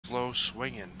slow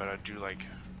swinging, but I'd do like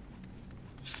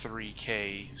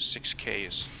 3k,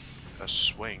 6k a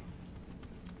swing.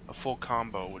 A full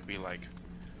combo would be like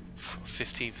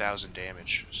 15,000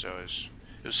 damage. So it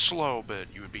was slow, but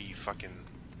you would be fucking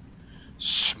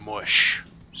smush.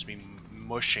 Just be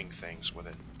mushing things with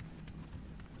it.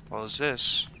 Well, is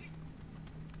this?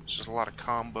 This is a lot of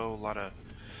combo, a lot of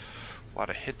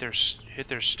hit their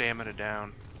stamina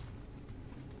down,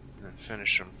 and then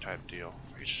finish them type deal.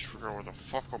 I just forgot where the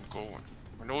fuck I'm going.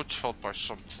 I know it's held by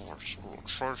some force. So I'm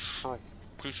trying to show a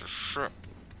piece of shit.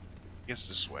 I guess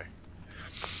this way.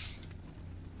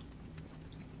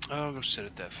 I'll go sit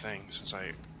at that thing since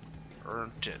I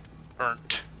earned it.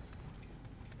 But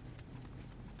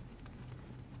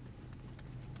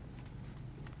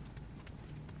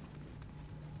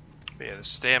yeah, the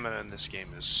stamina in this game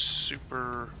is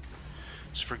super.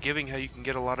 It's forgiving how you can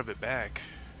get a lot of it back,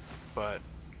 but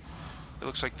it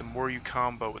looks like the more you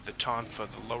combo with the Tonfa,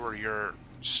 the lower your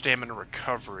stamina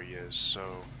recovery is. So,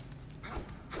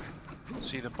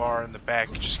 see the bar in the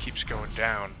back just keeps going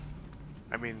down.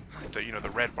 I mean,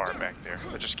 the red bar back there,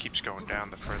 it just keeps going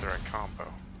down the further I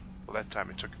combo. Well, that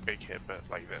time it took a big hit, but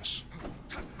like this.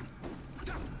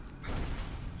 The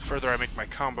further I make my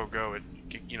combo go, it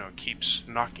keeps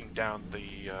knocking down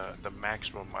the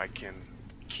maximum I can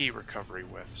key recovery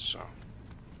with. So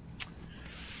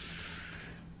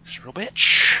it's a real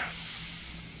bitch.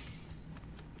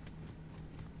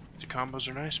 The combos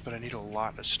are nice, but I need a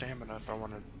lot of stamina if I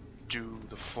want to do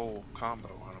the full combo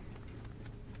on them.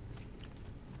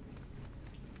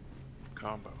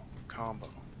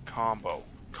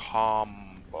 Combo.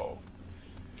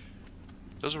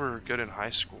 Those were good in high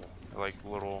school. Like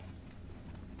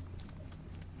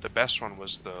the best one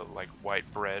was the like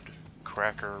white bread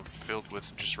cracker filled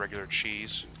with just regular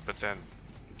cheese, but then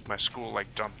my school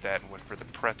like dumped that and went for the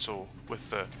pretzel with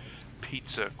the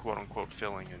pizza quote unquote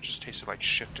filling, and it just tasted like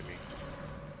shit to me.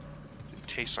 It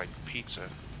tastes like pizza.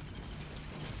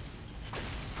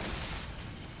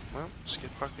 Well, let's get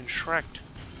fucking shreked.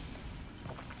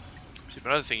 See,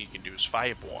 another thing you can do is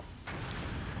fireball.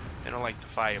 I don't like the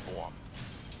fireball.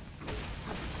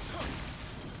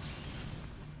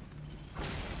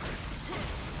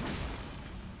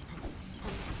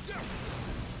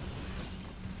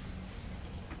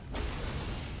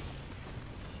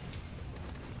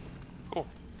 Cool.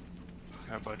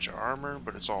 Got a bunch of armor,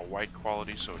 but it's all white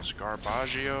quality, so it's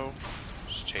garbaggio.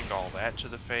 Just take all that to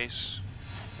the face.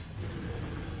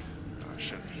 I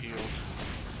should have healed.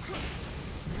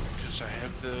 I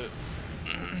have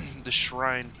the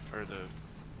shrine, or the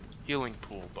healing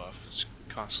pool buff. It's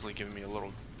constantly giving me a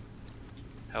little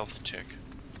health tick.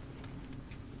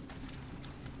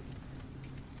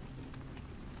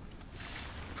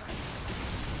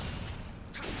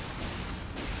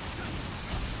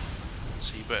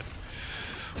 Let's see, but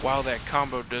while that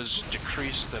combo does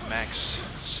decrease the max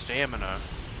stamina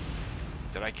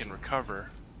that I can recover,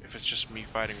 if it's just me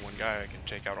fighting one guy, I can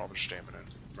take out all their stamina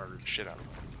and murder the shit out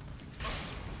of them.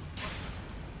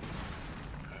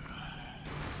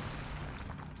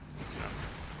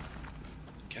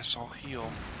 Guess I'll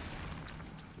heal.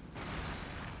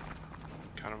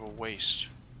 Kind of a waste.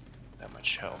 That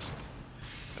much health.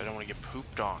 But I don't want to get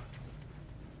pooped on.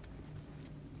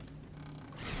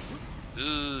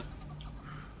 Ugh.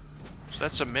 So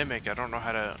that's a mimic. I don't know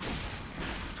how to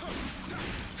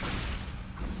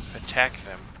attack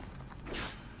them.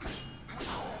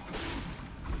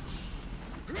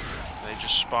 They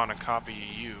just spawn a copy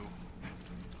of you.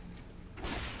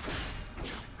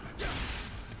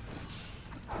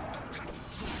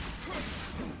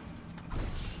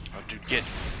 Oh, dude, get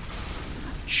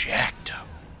jacked up.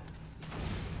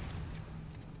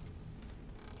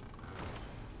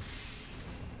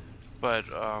 But,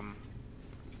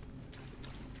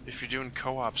 if you're doing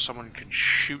co-op, someone can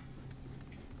shoot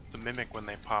the mimic when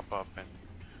they pop up and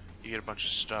you get a bunch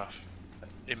of stuff.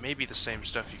 It may be the same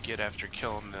stuff you get after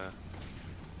killing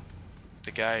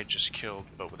the guy I just killed,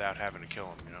 but without having to kill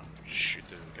him, you know? Just shoot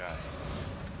the guy.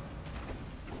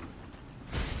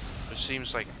 It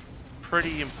seems like a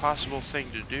pretty impossible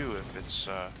thing to do if it's,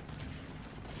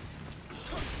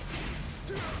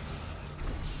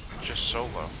 just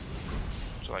solo.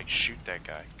 To like shoot that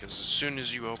guy, because as soon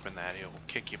as you open that, he'll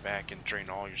kick you back and drain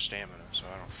all your stamina, so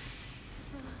I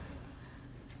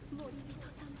don't...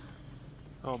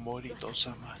 Oh,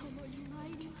 Morito-sama.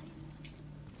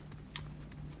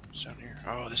 What's down here?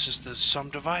 Oh, this is the Sum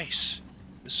device.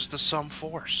 This is the Sum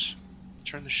force.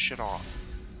 Turn this shit off.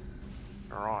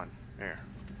 Or on. There.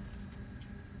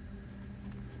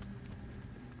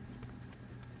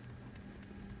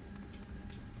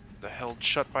 The held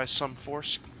shut by Sum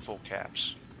force, full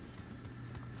caps.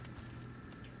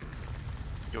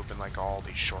 You open like all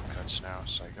these shortcuts now.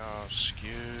 It's like, oh,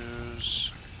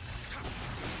 excuse.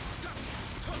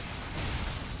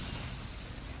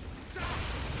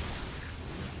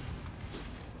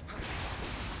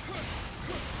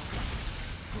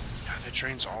 God, that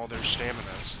drains all their stamina.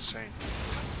 It's insane.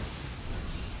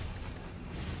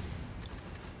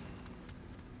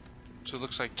 So it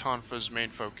looks like Tonfa's main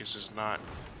focus is not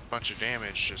a bunch of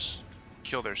damage, just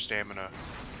kill their stamina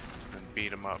and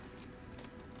beat them up.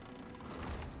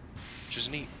 Which is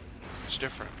neat. It's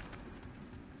different.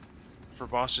 For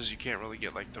bosses, you can't really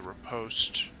get like the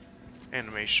riposte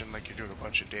animation like you're doing a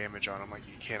bunch of damage on them like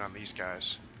you can on these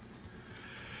guys.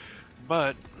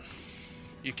 But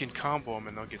you can combo them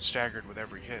and they'll get staggered with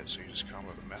every hit, so you just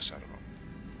combo the mess out of them.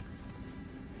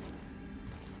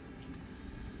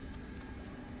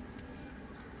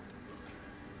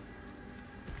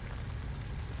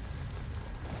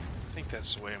 I think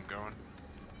that's the way I'm going.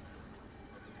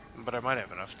 But I might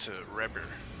have enough to Rebber.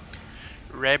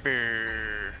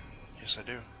 Yes, I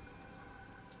do.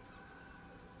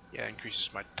 Yeah,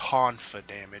 increases my Tonfa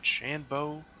damage and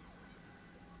bow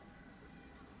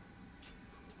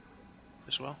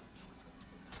as well.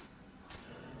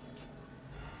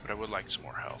 But I would like some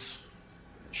more health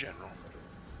in general.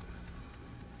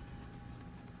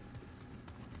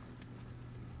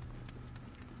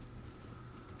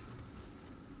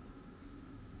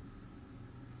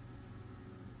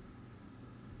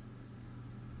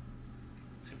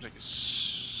 Seems like a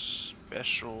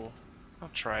special. I'll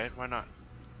try it, why not?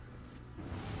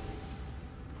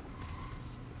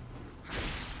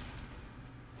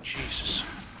 Jesus.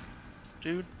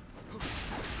 Dude. I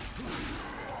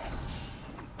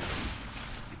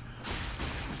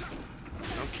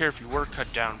don't care if you were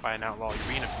cut down by an outlaw, you're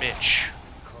being a bitch.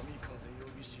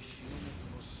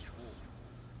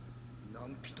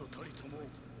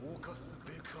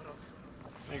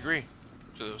 I agree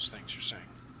to those things you're saying.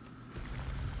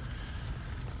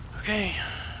 Okay.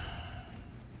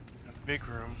 A big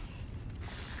room.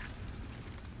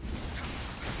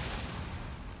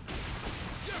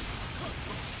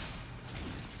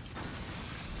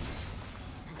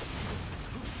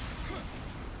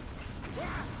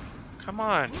 Come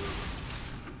on.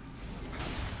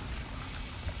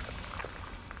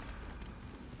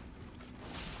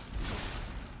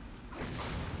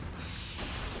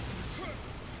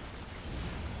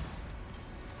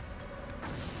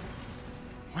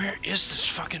 Where is this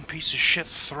fucking piece of shit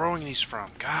throwing these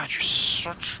from? God, you're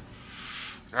such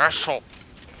an asshole.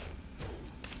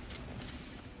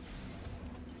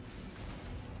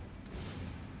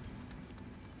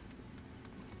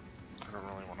 I don't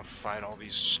really want to fight all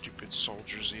these stupid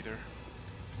soldiers either.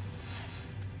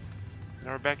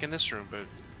 Now we're back in this room, but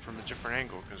from a different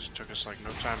angle, because it took us like no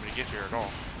time to get here at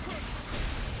all.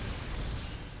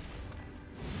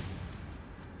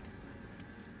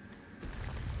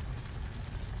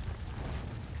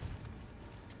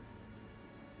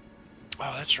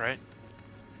 Oh, that's right.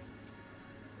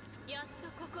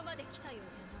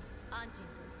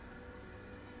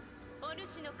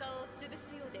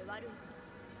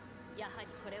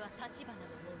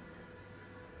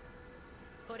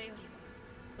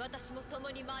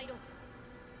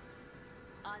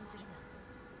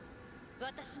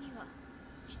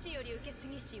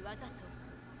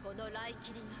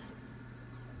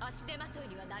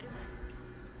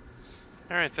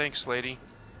 Alright, thanks, lady.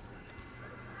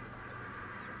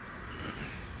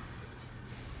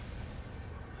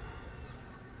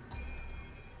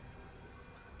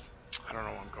 I don't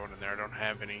know why I'm going in there. I don't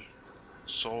have any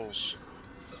souls.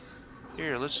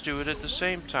 Here, let's do it at the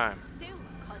same time.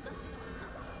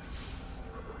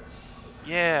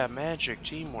 Yeah, magic,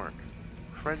 teamwork,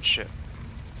 friendship.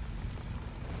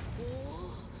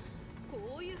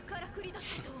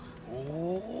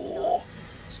 Oh.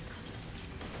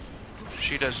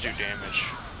 She does do damage.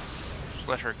 Just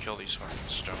let her kill these fucking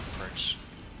stone pricks.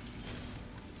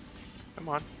 Come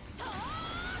on.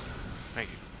 Thank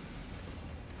you.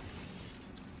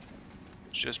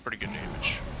 She does pretty good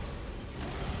damage.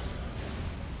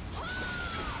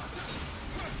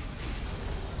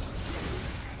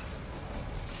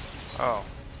 Oh. I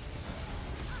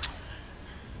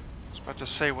was about to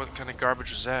say what kind of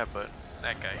garbage is that, but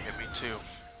that guy hit me too.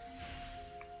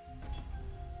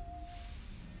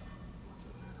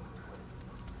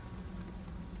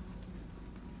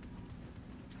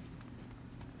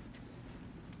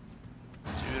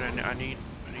 Dude, I need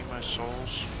my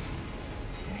souls.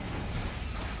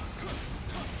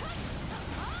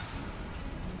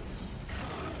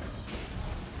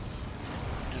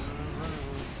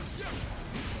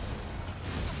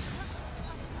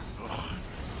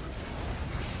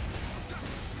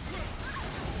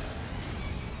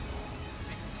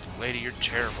 Lady, you're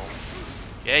terrible.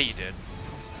 Yeah, you did.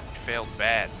 You failed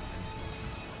bad.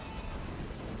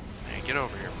 Hey, get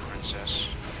over here, princess.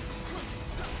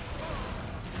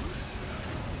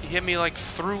 You hit me like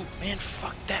through... Man,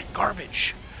 fuck that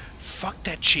garbage. Fuck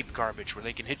that cheap garbage where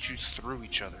they can hit you through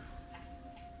each other.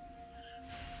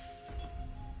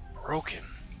 Broken.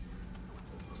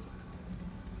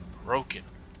 Broken.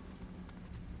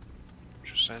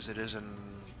 Just as it is in...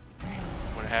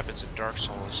 What happens in Dark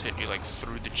Souls, hitting you like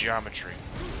through the geometry.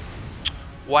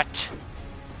 What?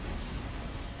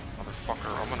 Motherfucker,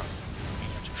 I'm gonna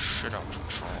beat the shit out you,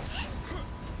 Charles.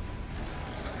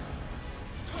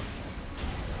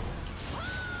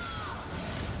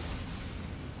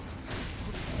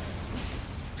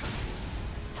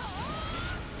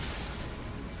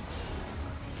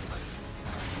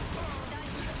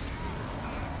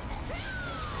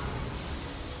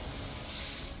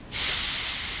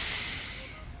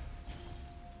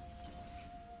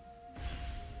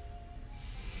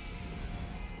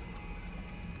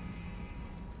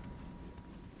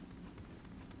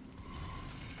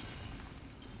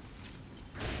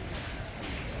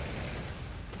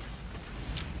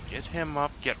 Get him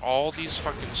up, get all these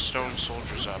fucking stone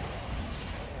soldiers up.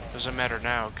 Doesn't matter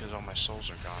now because all my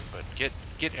souls are gone, but get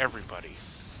everybody.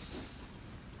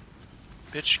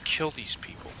 Bitch, kill these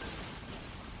people.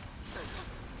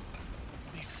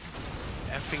 What are you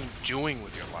effing doing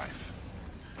with your life?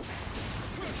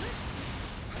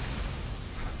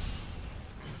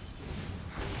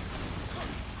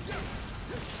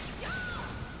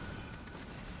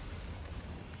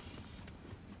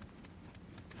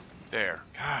 There.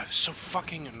 God, it's so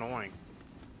fucking annoying.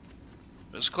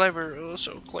 It was clever. It was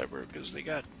so clever because they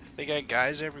got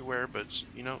guys everywhere, but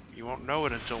you know, you won't know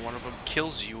it until one of them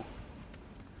kills you. You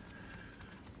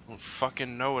won't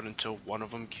fucking know it until one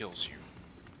of them kills you.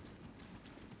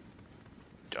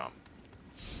 Dumb.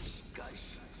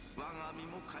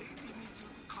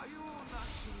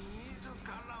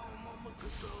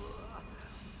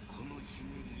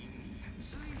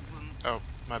 Oh,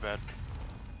 my bad.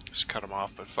 Just cut him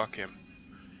off, but fuck him.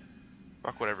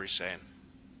 Fuck whatever he's saying.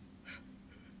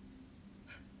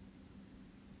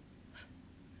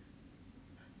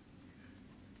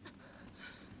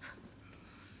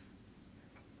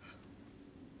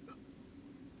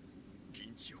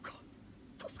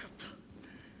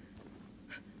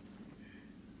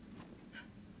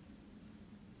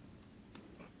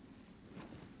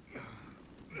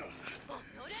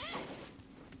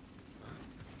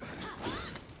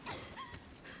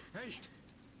 Hey,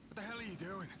 what the hell are you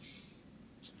doing?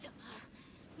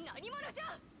 何者じ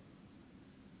ゃ。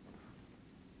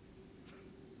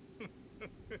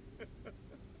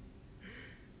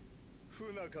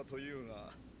不仲という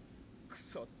が、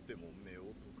腐っても夫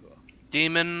婦か。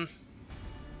Demon.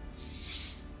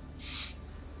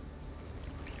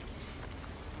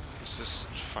 It's this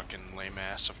fucking lame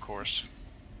ass, of course.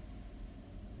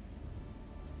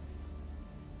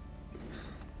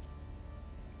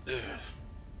 Ugh.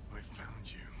 I found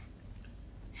you.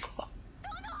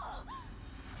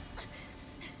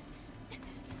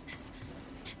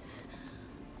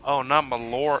 Oh, not my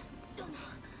lord. Well,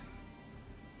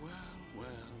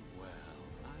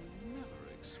 I never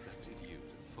expected you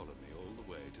to follow me all the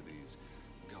way to these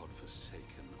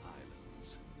godforsaken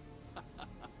islands.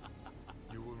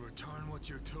 You will return what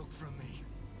you took from me.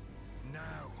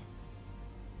 Now.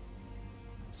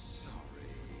 Sorry.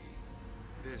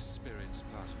 This spirit's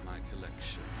part of my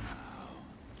collection now.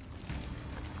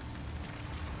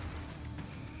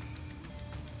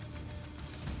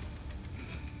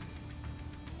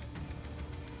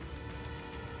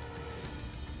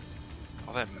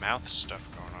 All that mouth stuff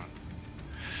going on.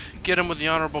 Get him with the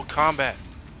honorable combat.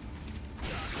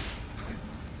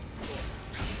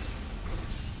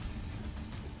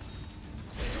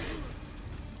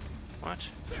 What?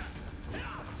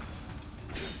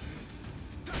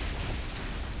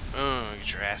 Oh,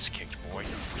 get your ass kicked, boy.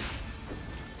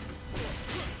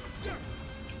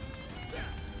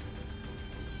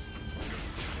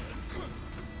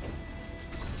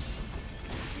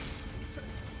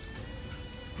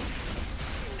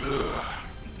 Ugh.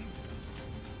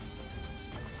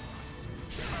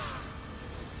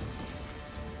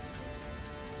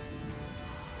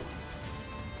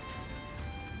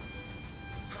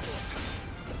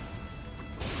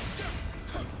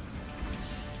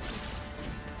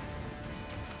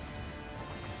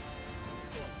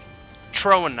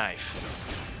 Throwing knife.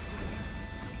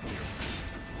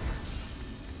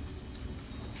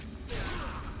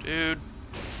 Dude.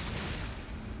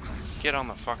 Get on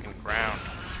the fucking ground.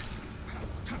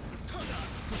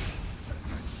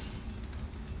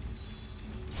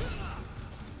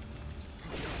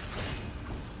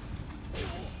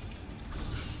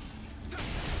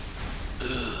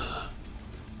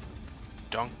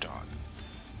 dunked on.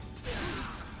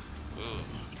 Ugh,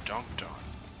 dunked on.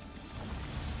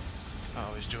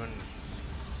 Oh, he's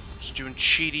doing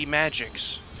cheaty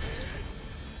magics.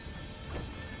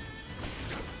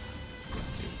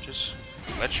 Just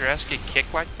let your ass get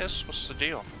kicked like this? What's the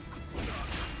deal?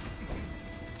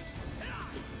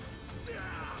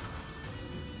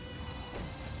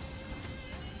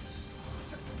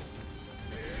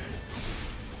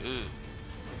 Ooh.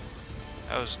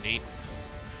 That was neat.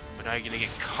 But now you're gonna get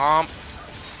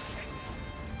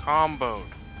comboed.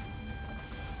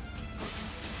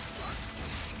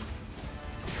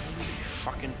 You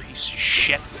fucking piece of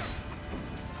shit.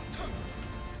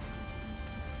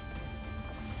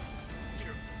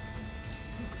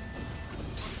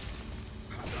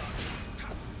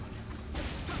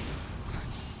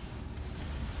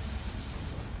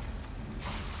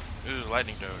 Ooh,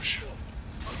 lightning doge.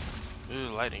 Ooh,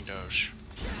 lightning doge.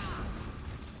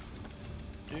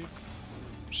 Dude,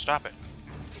 stop it.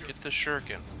 Get the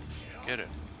shuriken. Get it.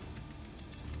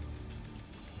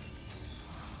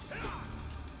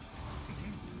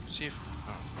 See if...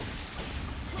 Oh.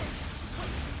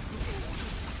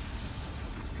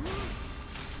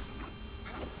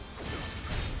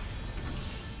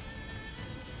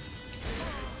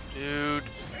 Dude.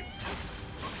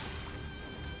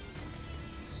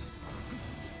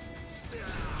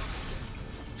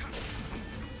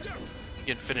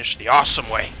 You can finish the awesome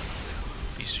way.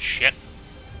 Piece of shit.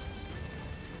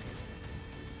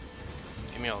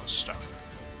 Give me all this stuff.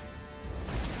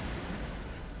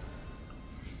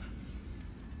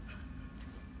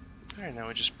 Alright, now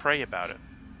we just pray about it.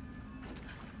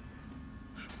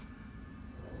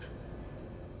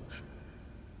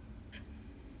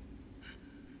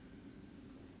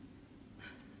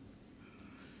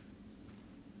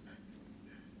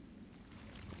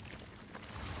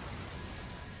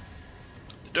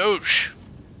 The Doge.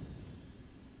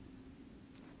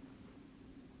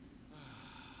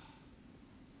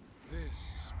 This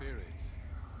spirit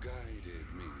guided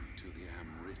me to the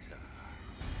Amrita.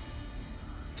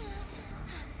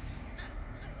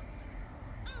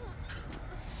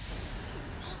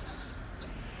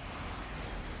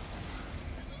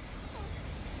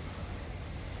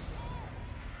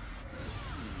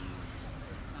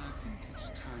 I think it's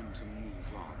time to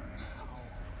move on now.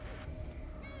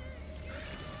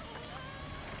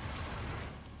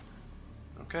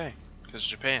 Okay, because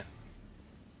Japan.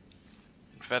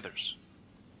 And feathers.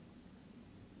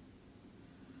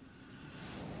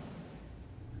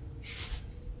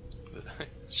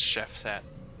 Chef's hat.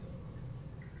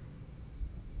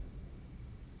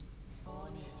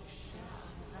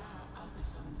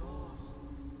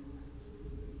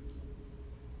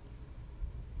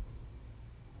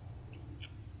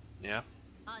 Yeah.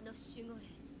 あの守護霊、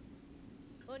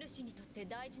お主にとって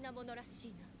大事なものらし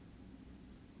いな。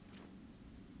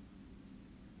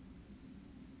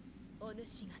お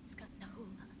主が使った方が、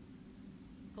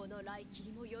この来切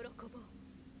りも喜ぼう。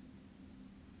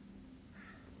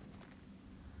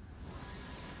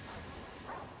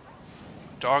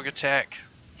Dog attack.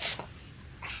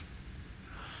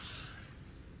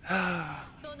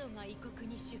 殿が異国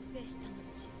に出兵した後、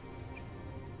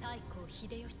太閤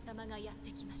秀吉様がやっ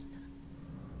てきました。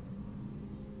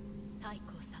太閤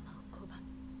様を拒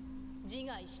み、自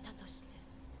害したとして、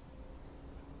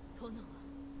殿は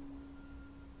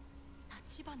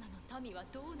立花の民は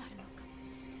どうなるのか。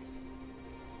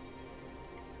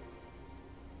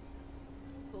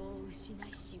法を失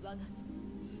いし我が身、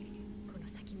この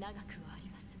先長くはあり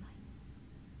ますまい。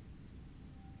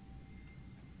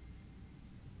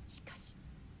し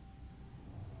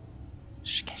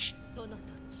かし殿と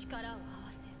力を合わ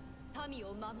せ民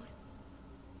を守る。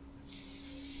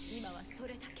今はそ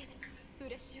れだけで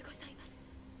嬉しゅうございます。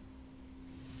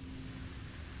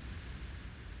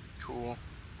Cool.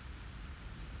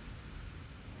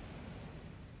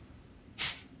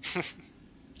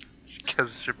 It's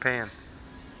because Japan.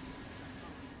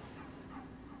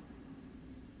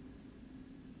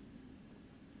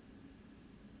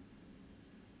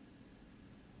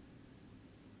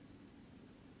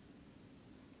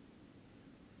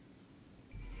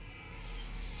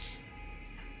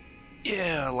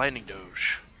 Yeah, lightning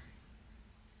doge.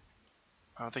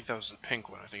 I don't think that was the pink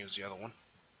one. I think it was the other one.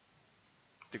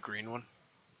 The green one.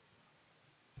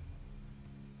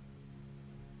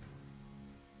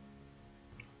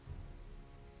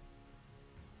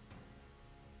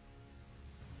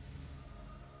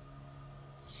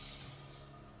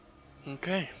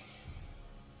 Okay.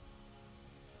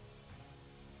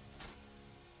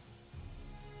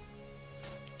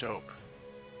 Dope.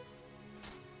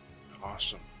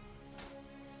 Awesome.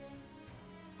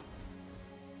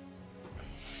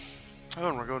 Oh,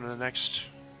 and we're going to the next.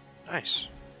 Nice.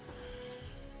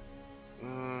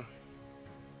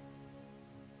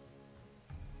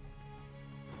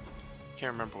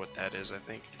 Can't remember what that is. I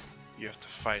think you have to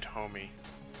fight Homie.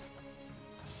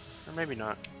 Or maybe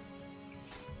not.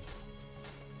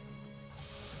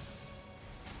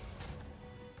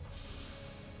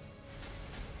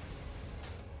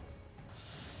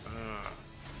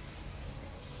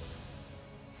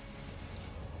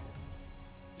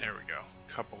 There we go.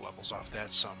 Couple levels off that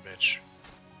sumbitch.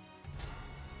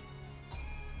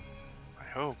 I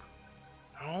hope.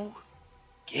 No?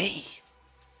 Gay!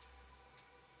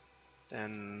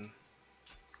 Then...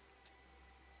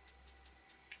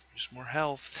 use more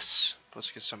health.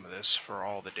 Let's get some of this for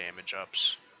all the damage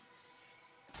ups.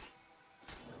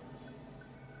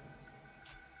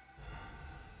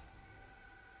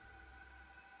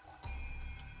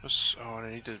 Oh, and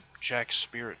I need to jack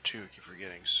spirit too, I keep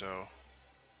forgetting, so...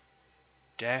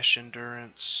 dash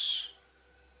endurance...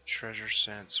 treasure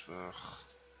sense, ugh,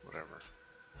 whatever.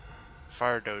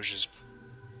 Fire Doge is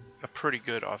a pretty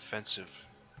good offensive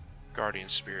guardian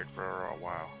spirit for a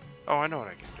while. Oh, I know what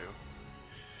I can do.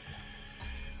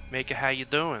 Make it how you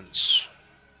doings.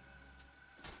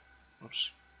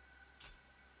 Oops.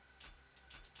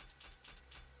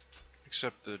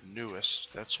 Except the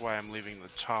newest. That's why I'm leaving the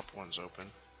top ones open.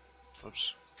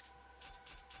 Oops.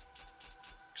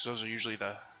 Because those are usually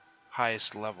the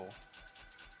highest level.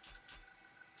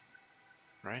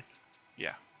 Right?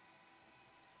 Yeah.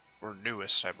 Or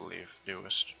newest, I believe.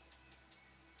 Newest.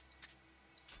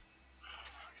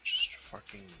 Just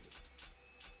fucking...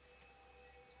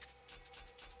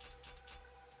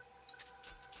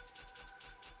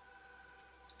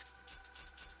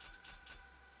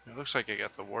 It looks like I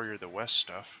got the Warrior of the West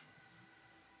stuff.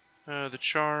 The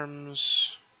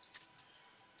charms...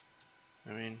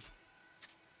 I mean...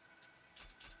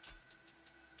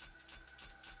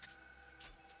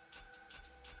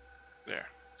 there.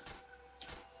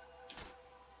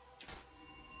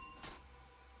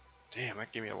 Damn,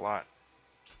 that gave me a lot.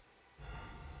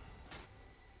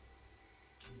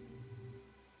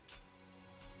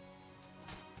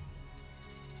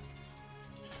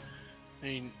 I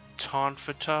mean,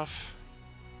 Tonfatuf?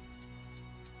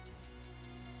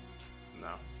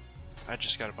 No. I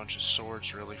just got a bunch of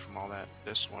swords, really, from all that.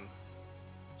 This one.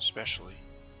 Especially.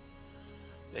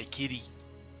 Hey, kitty.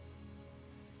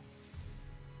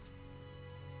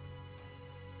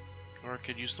 Or I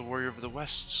could use the Warrior of the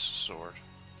West's sword.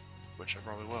 Which I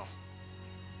probably will.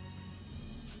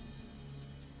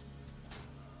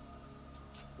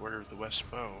 Warrior of the West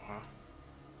bow, huh?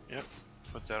 Yep.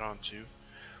 Put that on too.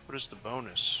 What is the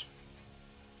bonus?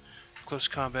 Close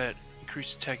combat,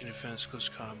 increased attack and defense, close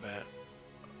combat.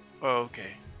 Oh,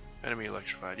 okay. Enemy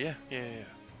electrified. Yeah.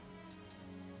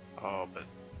 Oh, but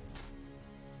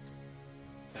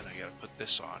then I gotta put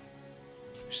this on.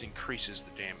 This increases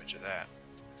the damage of that.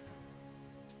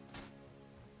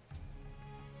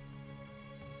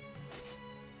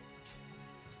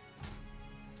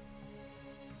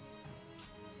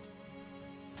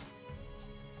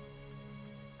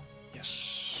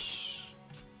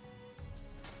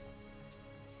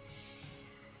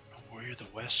 Warrior of the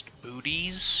West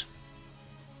booties.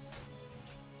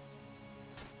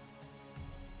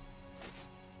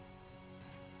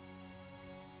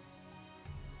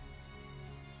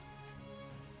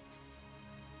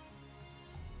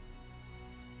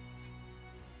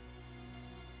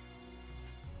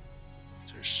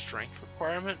 Is there a strength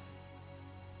requirement?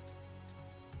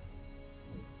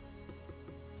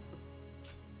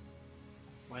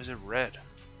 Why is it red?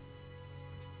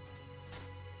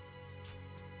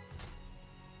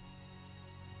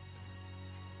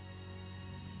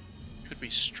 Could be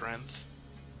strength.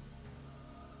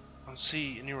 Let's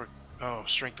see, and you were... oh,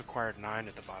 strength acquired 9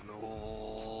 at the bottom.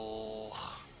 Oh,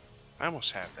 I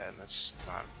almost have that, and that's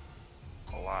not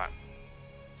a lot.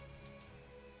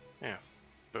 Yeah,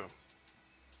 boom.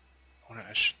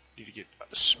 I should need to get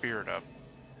a spirit up.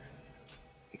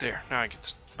 There, now I get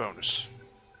this bonus.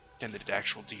 And the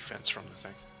actual defense from the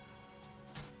thing.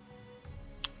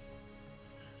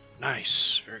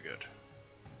 Nice, very good.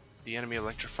 The enemy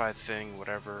electrified thing,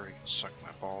 whatever, you can suck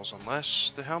my balls,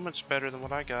 unless the helmet's better than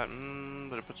what I got,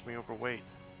 but it puts me overweight.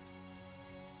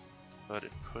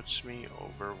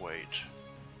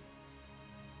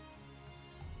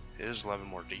 It is 11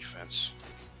 more defense.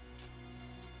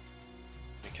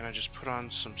 And can I just put on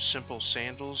some simple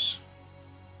sandals?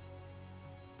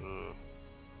 Ugh.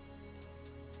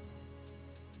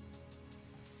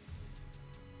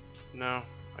 No,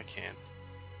 I can't.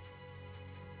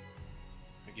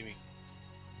 Give me...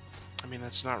 I mean,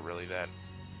 that's not really that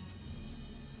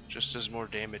Just does more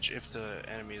damage if the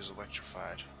enemy is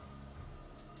electrified.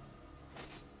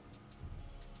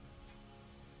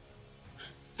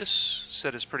 This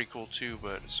set is pretty cool too,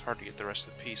 but it's hard to get the rest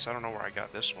of the piece. I don't know where I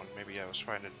got this one. Maybe I was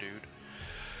fighting a dude.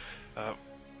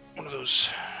 One of those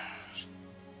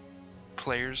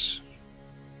players.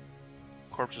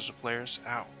 Corpses of players.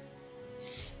 Ow.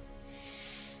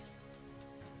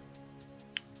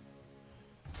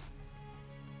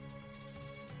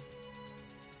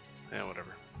 Yeah,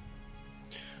 whatever.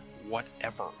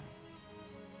 Whatever.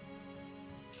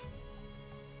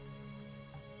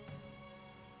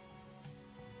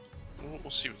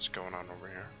 We'll see what's going on over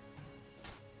here.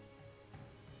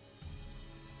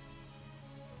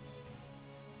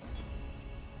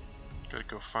 Gotta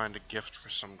go find a gift for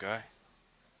some guy.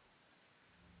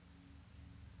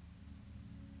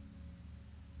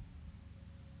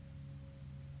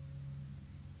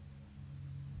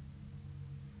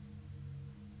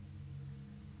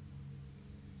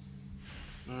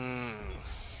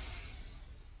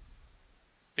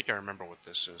 I think I remember what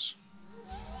this is.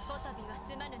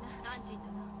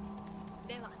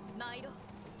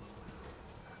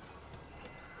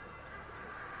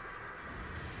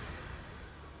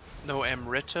 No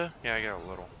Amrita? Yeah, I got a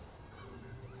little.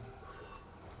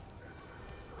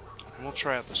 And we'll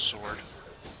try out the sword.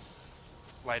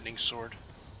 Lightning sword.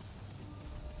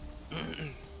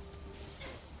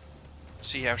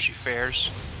 See how she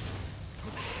fares.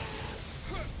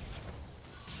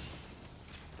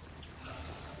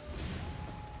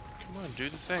 Come on, do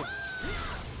the thing.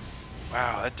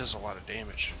 Wow, that does a lot of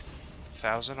damage.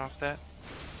 1,000 off that?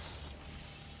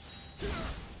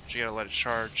 But you gotta let it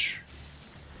charge.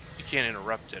 You can't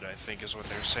interrupt it, I think, is what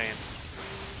they're saying.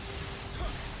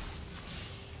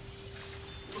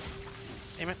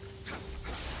 Damn it.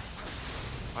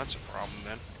 Well, that's a problem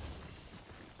then.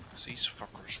 'Cause these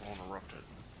fuckers won't interrupt it.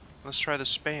 Let's try the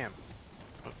spam.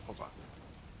 Oh, hold on.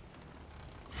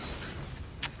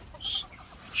 Son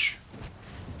of a bitch.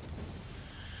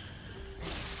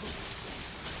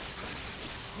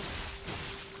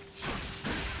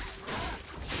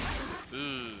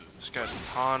 Ooh, it's got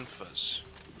tonfas.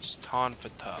 It's tonfa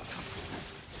tough.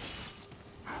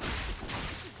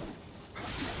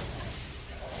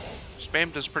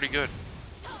 Spam does pretty good.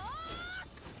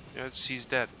 Yeah, he's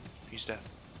dead. He's dead.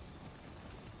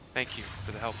 Thank you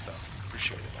for the help, though.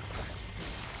 Appreciate it.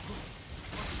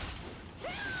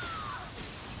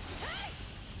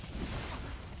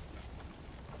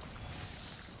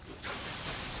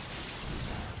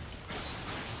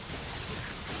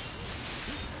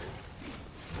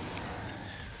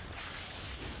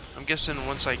 I'm guessing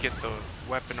once I get the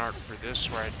weapon art for this,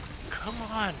 where I... Come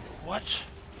on! What?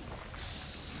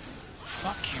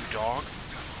 Fuck you, dog.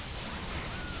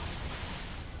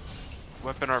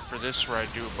 Weapon art for this, where I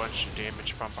do a bunch of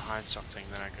damage if I'm behind something,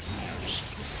 then I can use.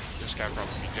 This guy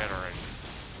probably be dead already.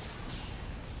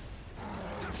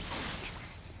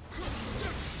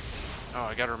 Oh,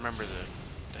 I gotta remember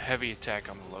the heavy attack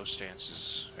on the low stance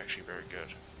is actually very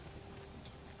good.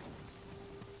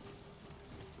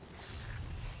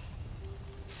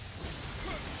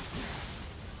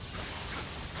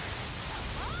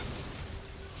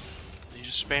 You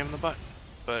just spam the button,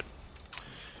 but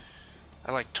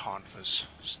I like tonfas.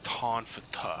 It's tonfa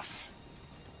tough.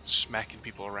 Smacking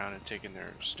people around and taking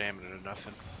their stamina to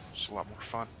nothing. It's a lot more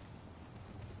fun.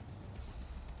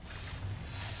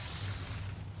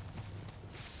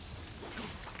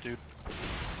 Dude.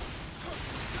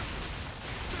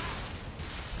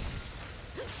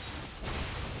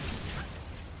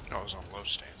 Oh, I was on low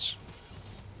stance.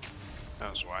 That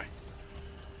was why.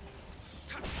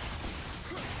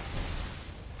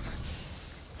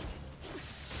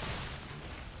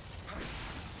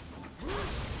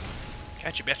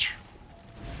 Catch you, bitch.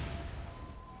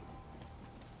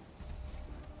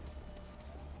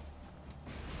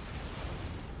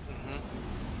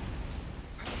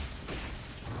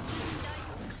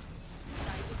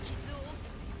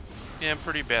 Yeah, I'm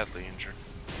pretty badly injured.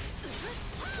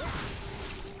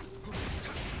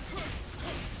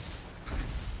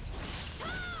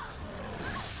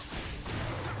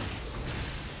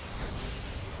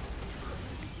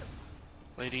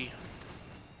 Lady,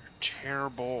 you're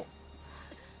terrible.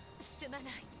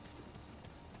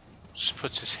 Just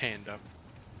puts his hand up.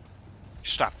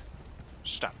 Stop.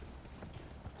 Stop.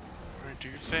 Alright, do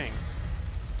your thing.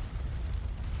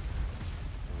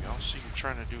 We all see you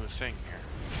trying to do a thing here.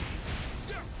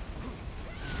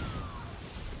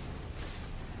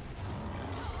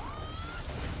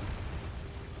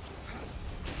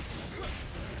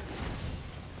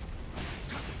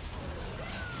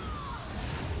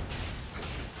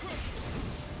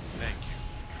 Thank you.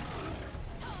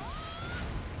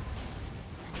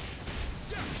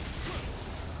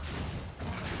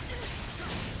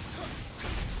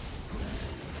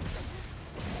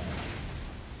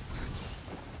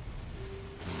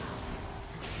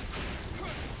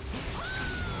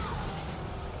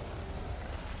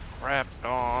 crapped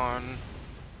on.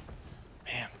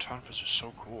 Man, tonfas are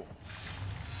so cool.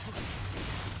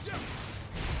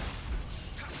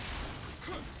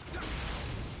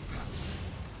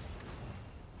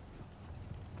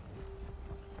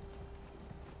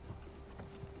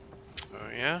 Oh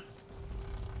yeah?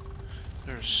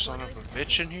 There's a son of a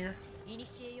bitch in here?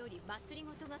 古より祭り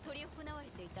ごとが執り行われ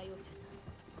ていたようじゃな。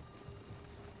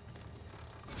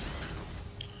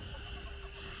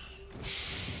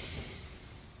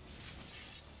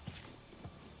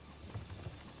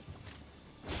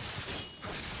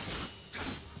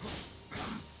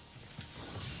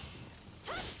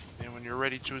And when you're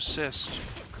ready to assist.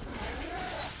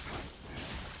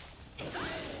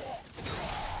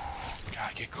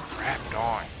 God, get crapped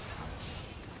on.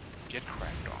 Get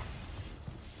crapped on.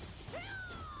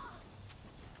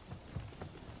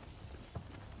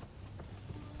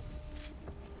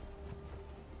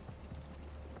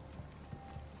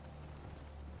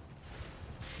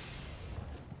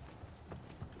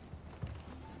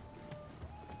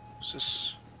 Is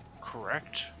this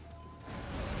correct?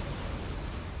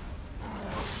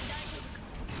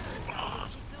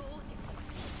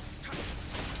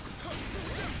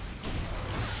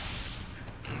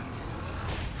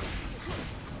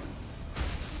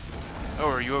 Oh,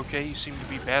 are you okay? You seem to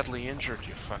be badly injured,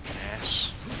 you fucking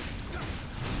ass.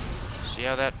 See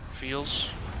how that feels?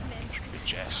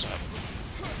 Get your ass up.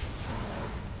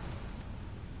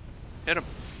 Hit him.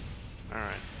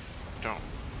 Alright.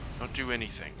 Don't do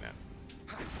anything then.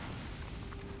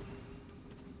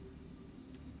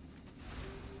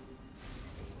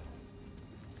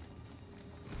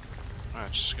 Alright,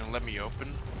 it's just gonna let me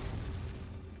open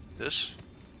this.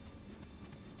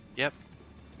 Yep.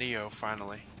 Nioh,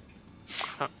 finally.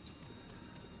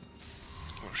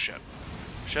 Oh shit.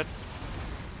 Shit.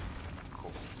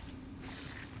 Cool.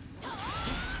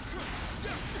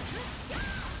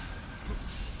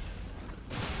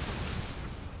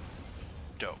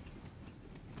 Dope.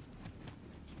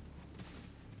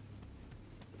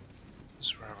 This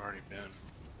is where I've already been.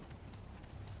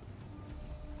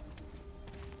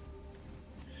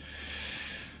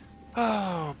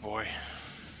 Oh boy.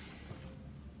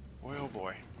 Boy oh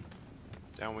boy.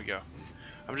 Down we go.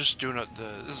 I'm just doing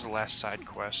this is the last side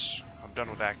quest. I'm done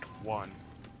with Act 1.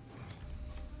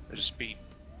 I just beat,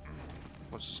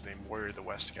 what's his name, Warrior of the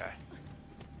West guy.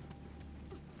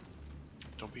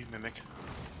 Don't be a mimic.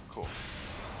 Cool.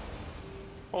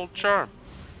 Hold charm.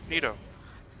 Neato.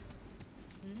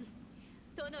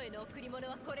 殿への贈り物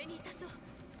はこれにいたぞ。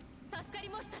助かり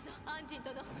ましたぞ、アンジン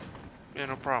殿。 Yeah,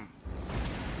 no problem.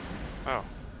 Oh.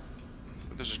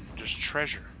 There's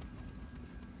treasure.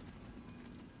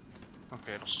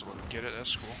 Okay, it'll still let me get it,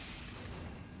 that's cool.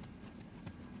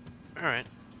 Alright.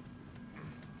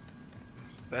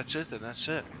 That's it then, that's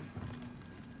it.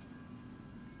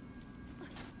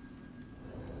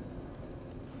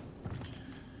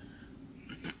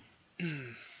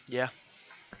 Yeah.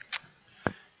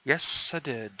 Yes, I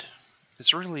did.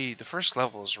 It's really, the first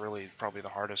level is really probably the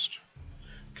hardest.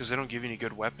 Because they don't give you any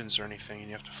good weapons or anything, and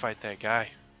you have to fight that guy.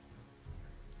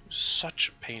 It's such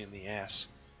a pain in the ass.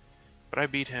 But I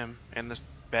beat him, and the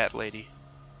bat lady.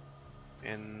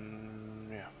 And,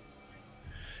 yeah.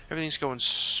 Everything's going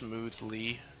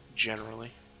smoothly,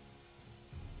 generally.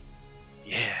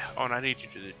 Yeah. Oh, and I need to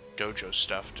do the dojo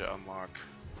stuff to unlock.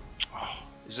 Oh,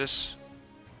 is this...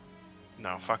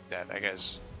 No, fuck that. That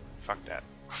guy's... Fuck that.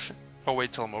 I'll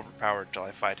wait till I'm overpowered till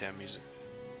I fight him. He's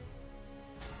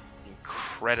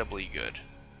incredibly good.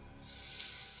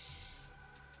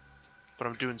 But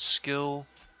I'm doing skill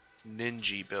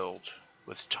ninja build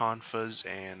with tonfas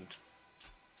and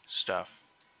stuff.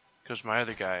 Because my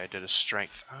other guy, I did a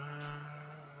strength.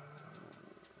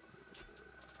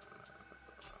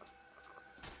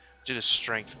 Did a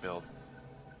strength build.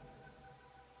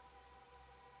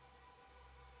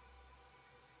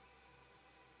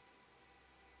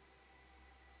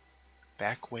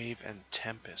 Backwave and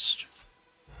Tempest.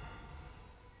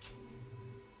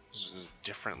 This is a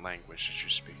different language that you're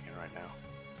speaking right now.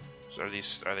 So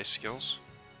are they skills?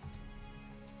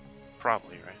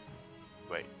 Probably, right?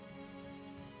 Wait.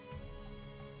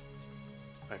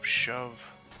 I have shove.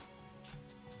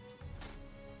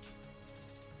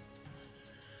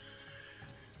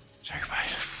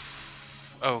 Jacobite.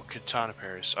 Oh, katana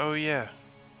parries. Oh yeah.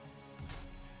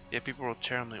 Yeah, people will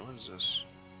tear them like, what is this?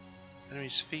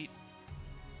 Enemy's feet.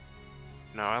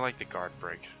 No, I like the guard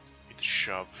break. Need to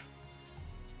shove.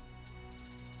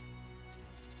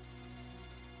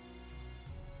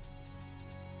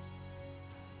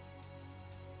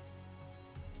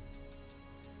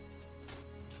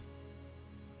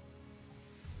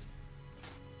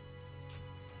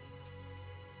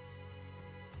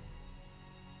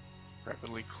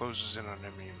 Rapidly closes in on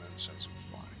enemy and then sends them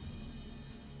flying.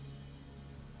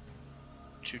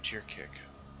 2-tier kick.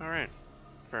 Alright,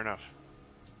 fair enough.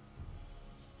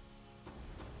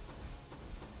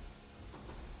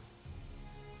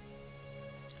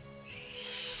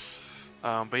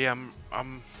 But yeah,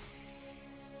 I'm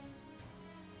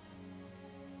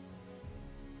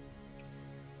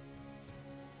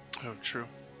oh, true.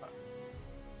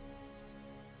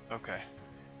 Okay.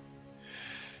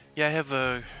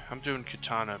 Yeah, I'm doing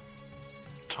Katana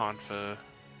Tonfa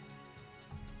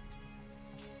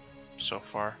so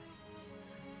far.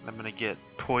 I'm gonna get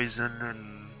poison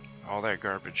and all that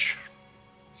garbage.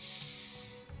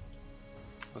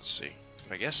 Let's see.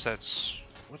 I guess that's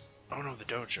what? Oh no, the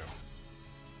dojo.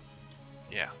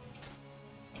 Yeah.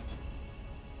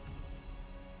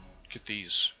 Get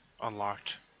these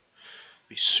unlocked.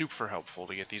 Be super helpful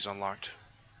to get these unlocked.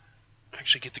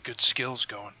 Actually get the good skills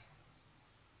going.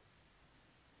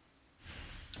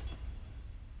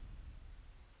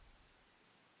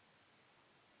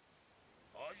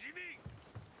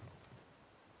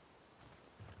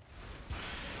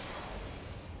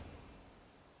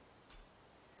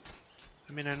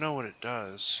 I mean, I know what it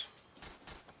does.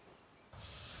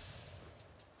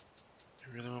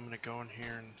 You really want me to go in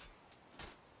here and...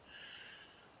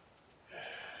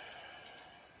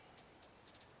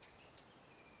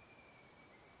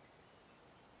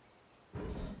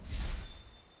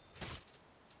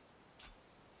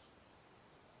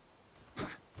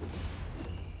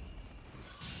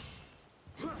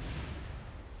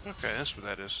 Okay, that's what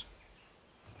that is.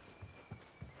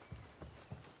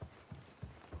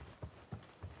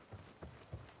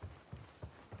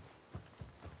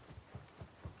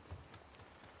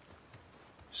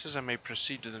 It says I may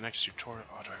proceed to the next tutorial.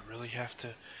 Oh, do I really have to?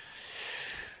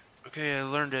 Okay, I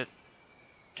learned it.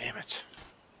 Damn it.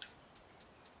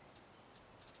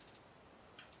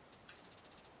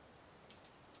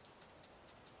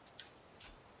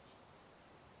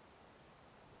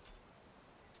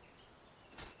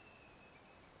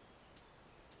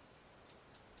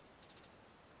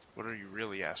 What are you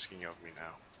really asking of me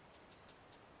now,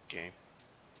 game?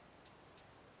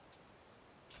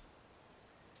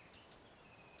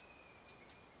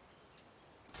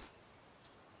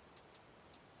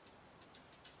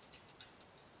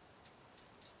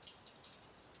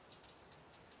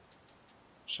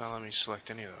 It's not letting me select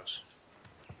any of those.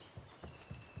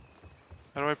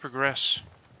 How do I progress?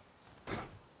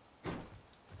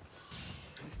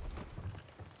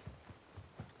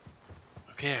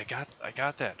 Okay, I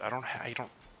got that.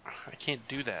 I can't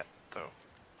do that though.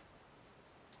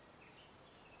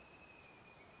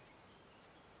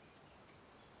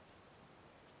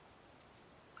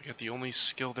 I got the only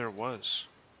skill there was.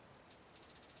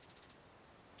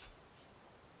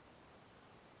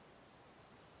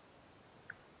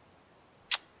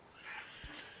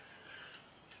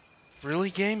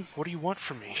 Really, game? What do you want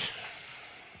from me?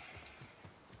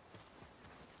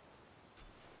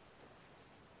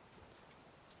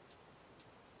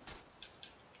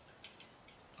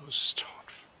 Oh, this is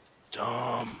Tonfa.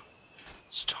 Dumb.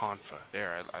 It's Tonfa.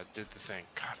 There, I did the thing.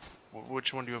 God,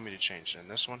 which one do you want me to change then?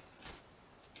 This one?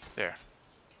 There.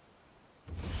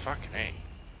 Fucking A.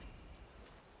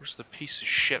 Where's the piece of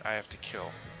shit I have to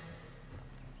kill?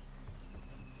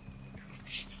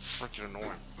 Freaking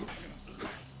annoying.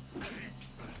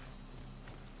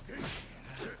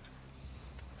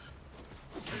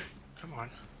 Come on.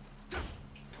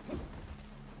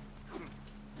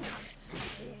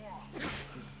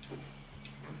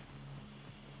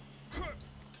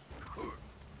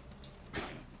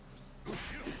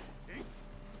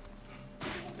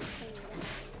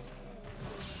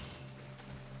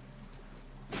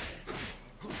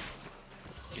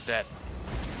 Get that.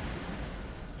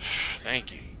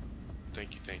 Thank you.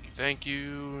 Thank you, thank you, thank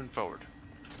you, and forward.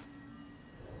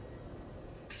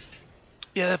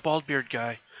 Yeah, that bald beard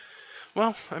guy.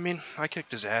 Well, I mean, I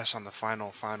kicked his ass on the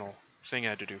final thing I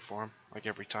had to do for him, like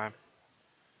every time.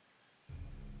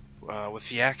 With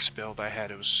the axe build I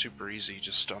had, it was super easy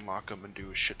just to unlock him and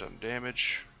do a shit ton of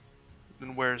damage.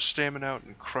 Then wear his stamina out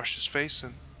and crush his face,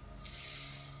 and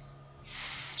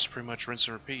it's pretty much rinse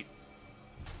and repeat.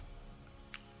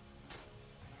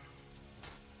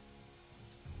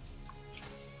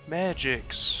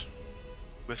 Magics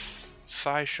with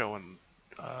thigh showing,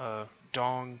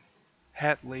 dong,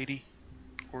 hat lady,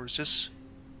 or is this?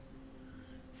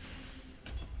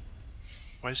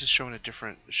 Why is this showing a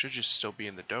different? It should just still be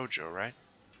in the dojo, right?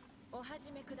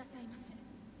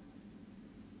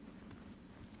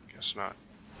 Guess not.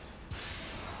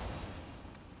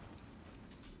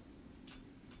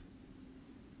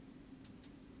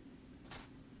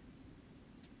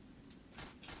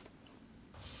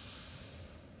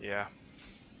 Yeah.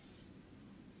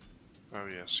 Oh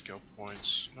yeah, skill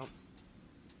points. Nope.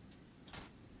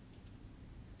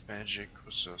 Magic,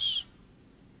 what's this?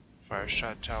 Fire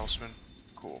shot talisman.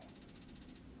 Cool.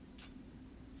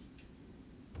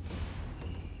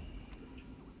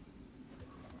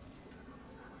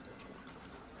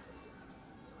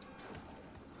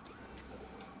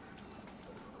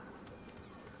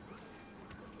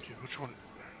 Okay, which one?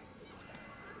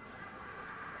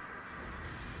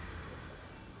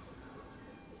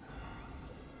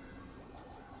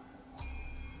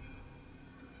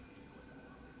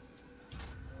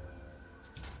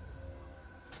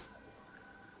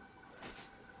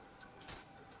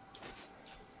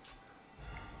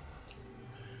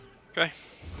 Okay.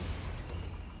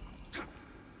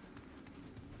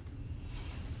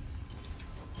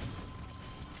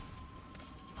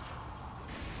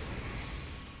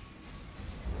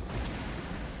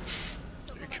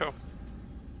 There you go.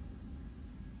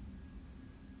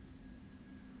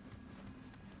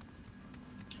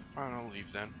 Fine, I'll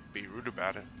leave then. Be rude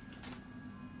about it.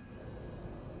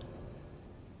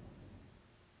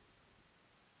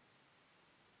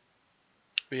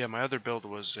 But yeah, my other build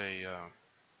was a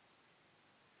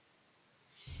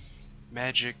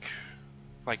magic,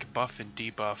 like buff and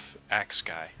debuff axe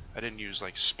guy. I didn't use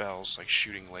like spells like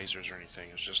shooting lasers or anything.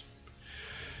 It was just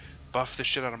buff the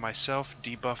shit out of myself,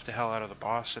 debuff the hell out of the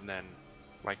boss, and then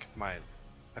like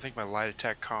I think my light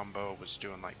attack combo was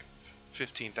doing like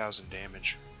 15,000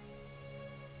 damage.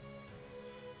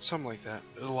 Something like that.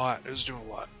 A lot. It was doing a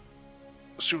lot.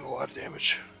 It was doing a lot of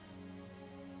damage.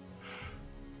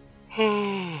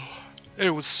 It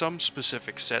was some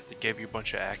specific set that gave you a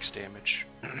bunch of axe damage.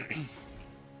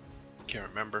 Can't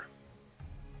remember.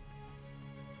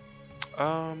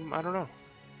 I don't know.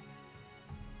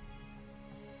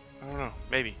 I don't know.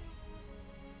 Maybe.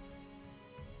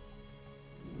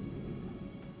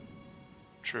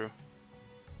 True.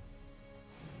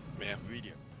 Yeah. ウィ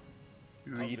リア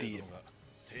ム、官兵衛殿が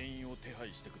船員を手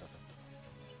配してくださっ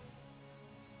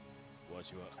た。わ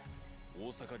しは大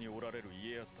阪におられる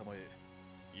家康様へ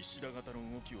石田方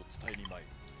の動きを伝えに参る。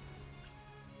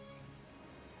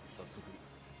早速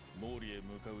毛利へ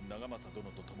向かう長政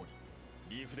殿と共に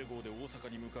リーフデ号で大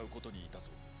阪に向かうことにいたそ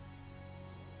う。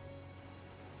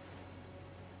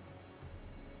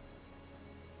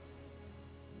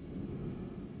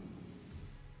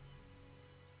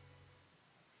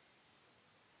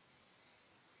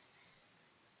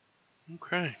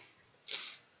Okay.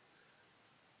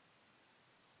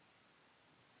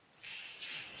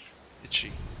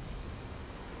 Itchy.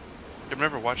 I've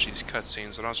never watched these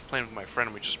cutscenes, and I was playing with my friend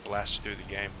and we just blasted through the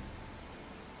game.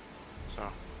 So,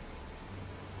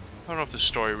 I don't know if the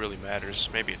story really matters.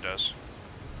 Maybe it does.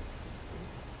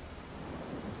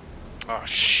 Oh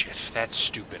shit, that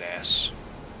stupid ass.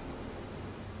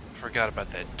 I forgot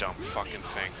about that dumb fucking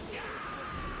thing.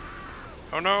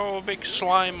 Oh no, a big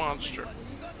slime monster.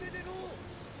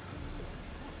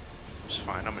 It's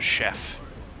fine, I'm a chef.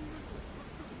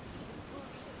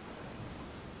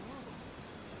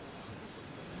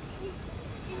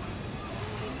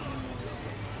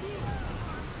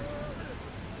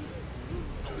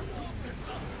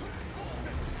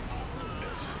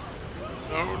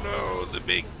 Oh no, the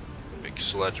big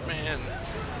sludge man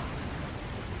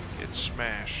gets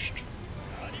smashed.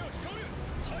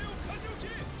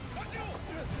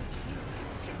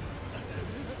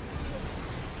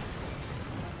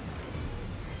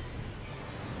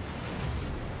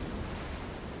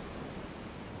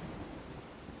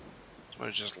 So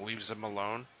it just leaves them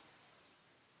alone?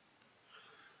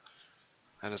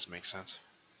 That doesn't make sense.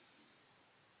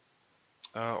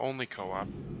 Only co-op.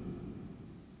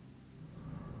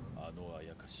 あのあ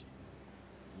やかし、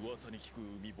噂に聞く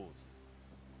海坊主。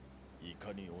い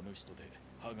かにお主とて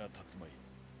歯が立つまい。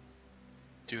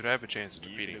Dude, I have a chance of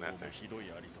defeating that thing. ひどい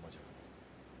ありさまじゃ。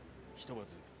ひとま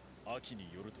ず秋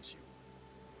によるとしよ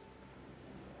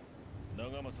う。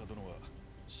長政殿は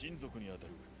親族にあた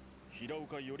る平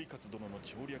岡頼勝殿の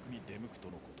調略に出向くと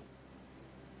のこと。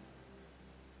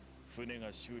船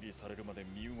が修理されるまで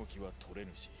身動きは取れ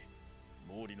ぬし、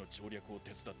毛利の調略を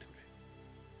手伝ってくれ。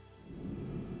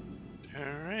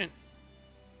Alright.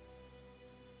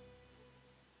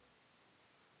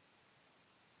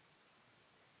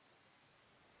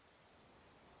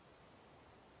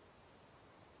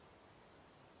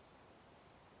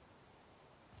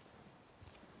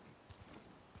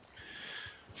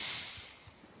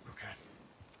 Okay.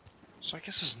 So I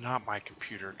guess this is not my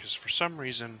computer, because for some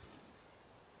reason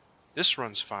this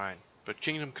runs fine, but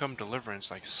Kingdom Come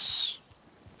Deliverance, like, it's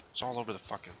all over the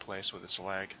fucking place with its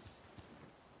lag.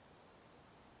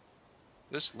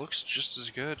 This looks just as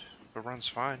good. But runs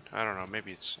fine. I don't know.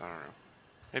 Maybe it's, I don't know.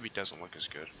 Maybe it doesn't look as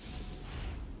good.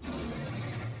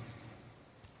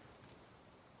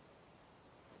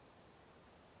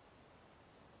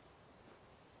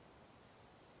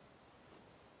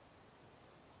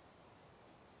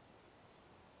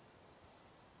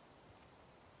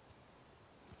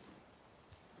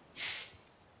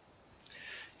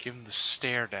 Give him the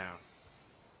stare down.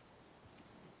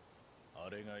 あ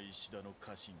れが石田の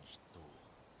家臣筆頭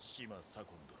島左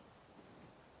近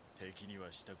殿敵に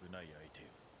はしたくない相手よ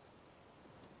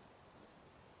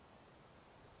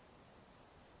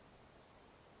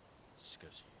しか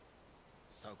し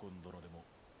左近殿でも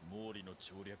毛利の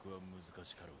調略は難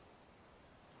しかろう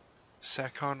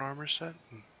Satcon armor set?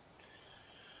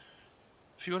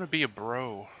 If you want to be a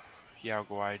bro, Yao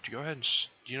Guai, go ahead and...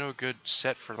 Do you know a good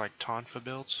set for like Tonfa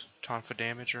builds? Tonfa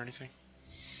damage or anything?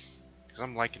 Because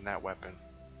I'm liking that weapon.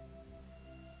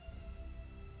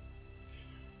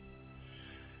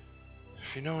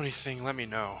 If you know anything, let me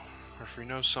know. Or if you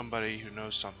know somebody who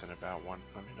knows something about one,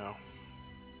 let me know.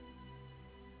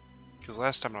 Because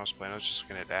last time I was playing, I was just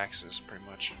looking at axes, pretty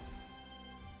much.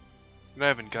 And I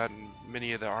haven't gotten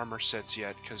many of the armor sets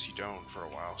yet, because you don't for a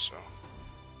while, so...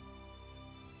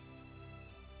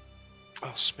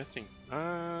 Oh, smithing.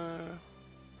 I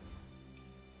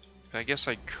guess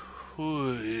I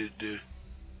could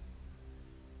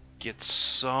get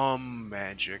some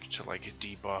magic to like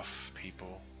debuff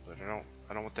people, but I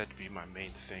don't want that to be my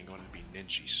main thing. I want it to be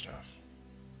ninja stuff.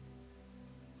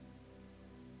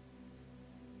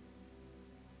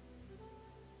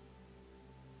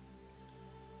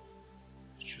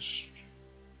 It's just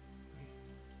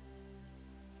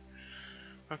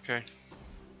okay.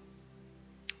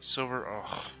 Silver.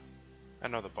 Oh, I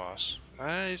know the boss.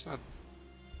 He's not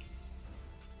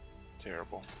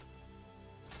terrible.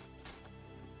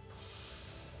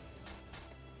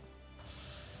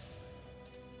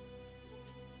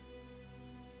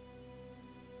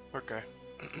 Okay.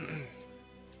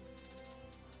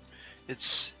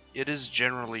 It is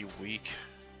generally weak,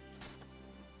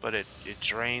 but it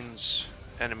drains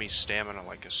enemy stamina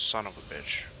like a son of a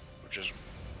bitch, which is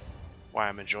why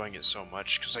I'm enjoying it so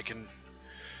much, because I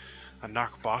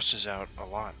knock bosses out a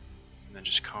lot and then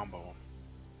just combo them.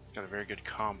 Got a very good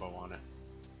combo on it,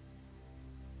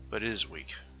 but it is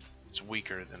weak. It's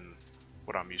weaker than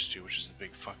what I'm used to, which is the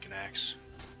big fucking axe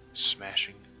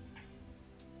smashing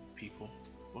people.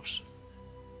 Whoops.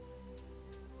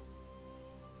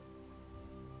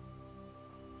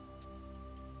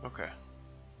 Okay.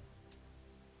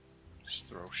 Just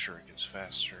throw shurikens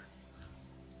faster.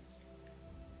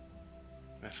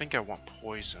 I think I want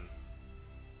poison.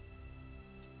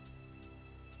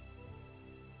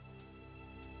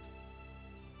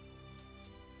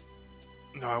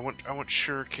 No, I want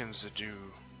shurikens to do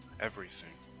everything.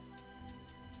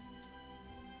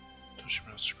 Touch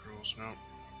about scrolls, no.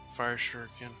 Fire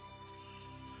shuriken.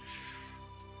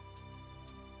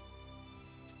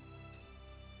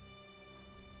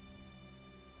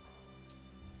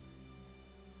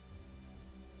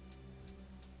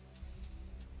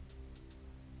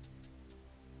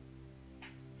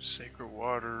 Sacred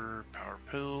water, power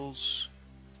pills.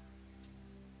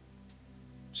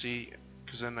 See,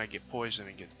 because then I get poison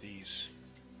and get these.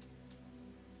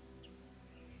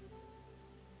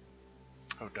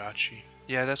 Odachi.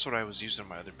 Yeah, that's what I was using in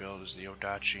my other build, is the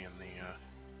Odachi and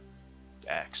the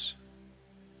axe.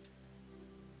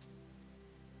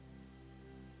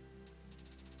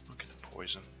 Look at the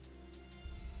poison.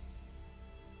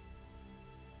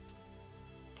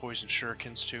 Poison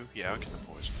shurikens too? Yeah, I'll get the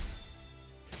poison.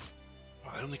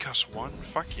 Oh, it only costs one?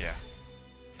 Fuck yeah.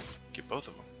 Get both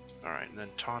of them. Alright, and then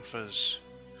Tonfa's...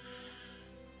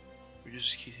 We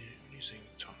just keep using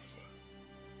Tonfa.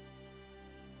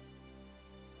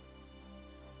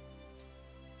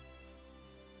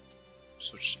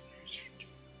 So just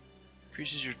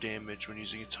increases your damage when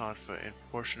using a Tonfa in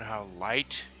proportion to how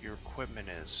light your equipment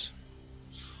is.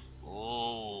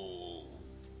 Oh.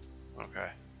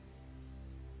 Okay.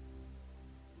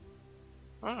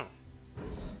 Oh.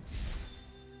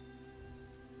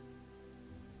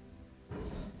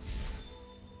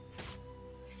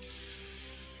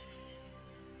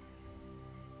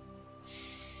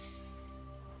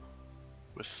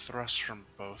 With thrust from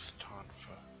both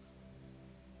Tonfa.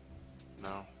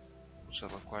 No. What's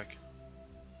that look like?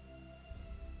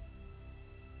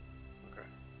 Okay.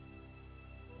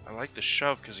 I like the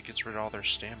shove because it gets rid of all their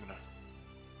stamina.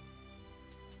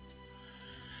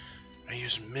 I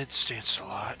use mid stance a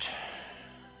lot.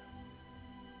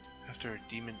 After a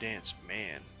demon dance,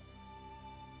 man.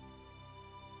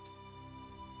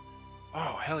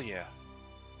 Oh, hell yeah.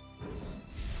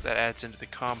 That adds into the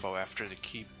combo after the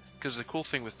keep. Because the cool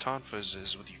thing with tonfas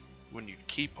is when you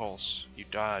key pulse, you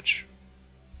dodge,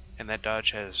 and that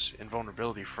dodge has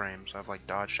invulnerability frames. I've like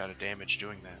dodged out of damage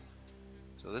doing that.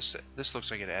 So this looks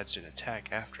like it adds an attack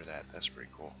after that. That's pretty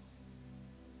cool.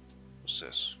 What's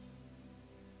this?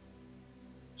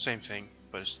 Same thing,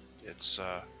 but it's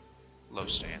low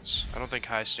stance. I don't think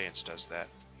high stance does that.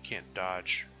 You can't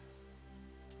dodge.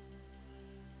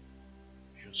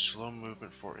 You can slow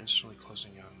movement for instantly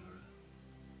closing on.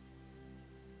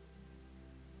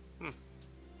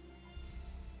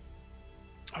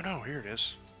 Oh no, here it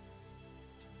is.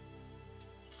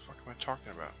 What the fuck am I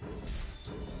talking about?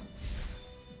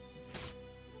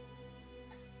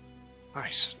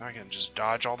 Nice. Now I can just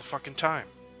dodge all the fucking time.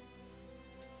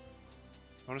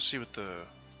 I want to see what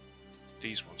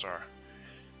these ones are.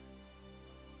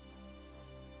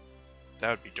 That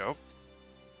would be dope.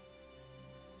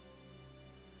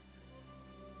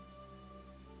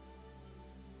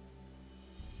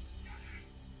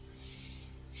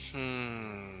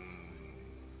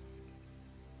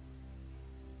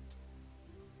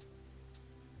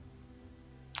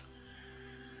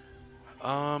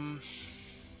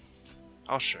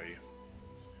 I'll show you.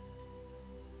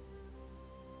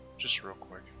 Just real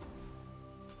quick.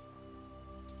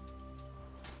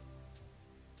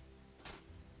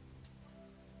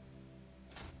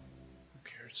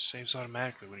 Okay, it saves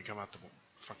automatically when you come out the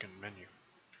fucking menu.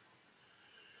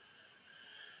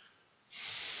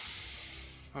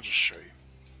 I'll just show you.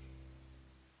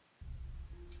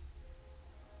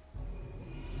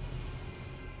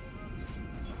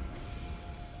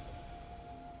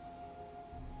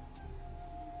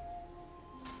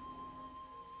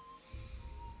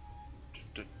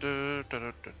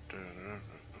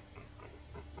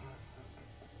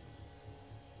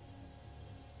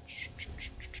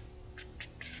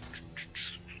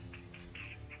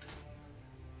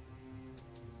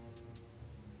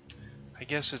 I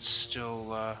guess it's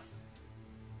still,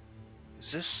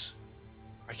 is this?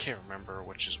 I can't remember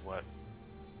which is what.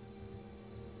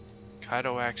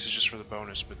 Kaido axe is just for the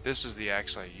bonus, but this is the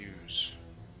axe I use.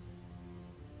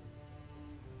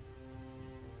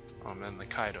 And then the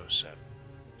Kaido set.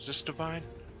 Is this divine?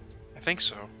 I think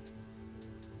so.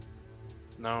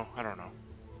 No, I don't know.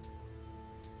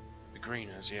 The green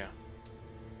is, yeah.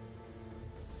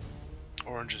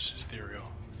 Orange is ethereal.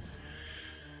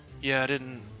 Yeah, I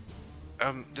didn't...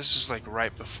 this is like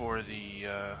right before the,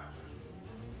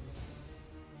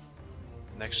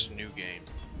 next new game.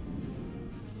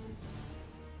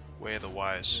 Way of the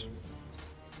Wise.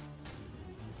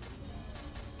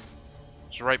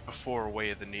 It's right before Way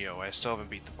of the Nioh. I still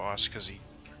haven't beat the boss because he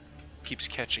keeps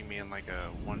catching me in like a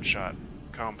one-shot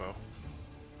combo.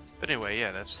 But anyway,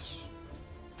 yeah, that's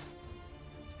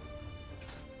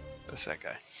that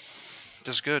guy.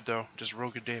 Does good though. Does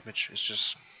real good damage. It's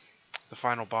just the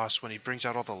final boss when he brings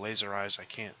out all the laser eyes. I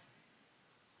can't.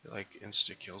 It like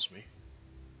insta kills me.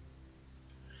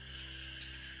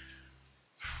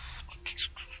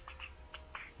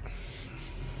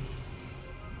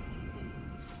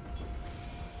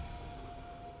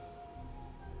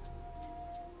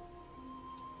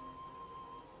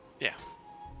 Yeah.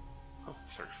 Oh,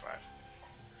 35.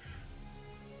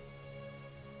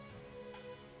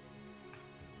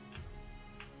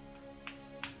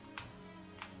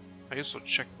 I guess I'll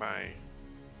check my...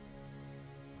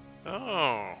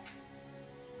 Oh.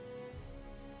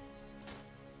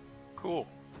 Cool.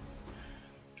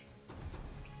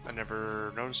 I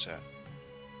never noticed that.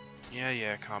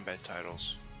 Yeah, combat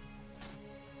titles.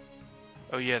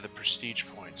 Oh yeah, the prestige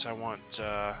points. I want,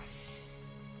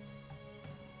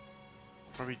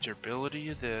 probably durability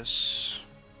of this.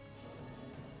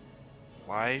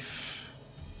 Life.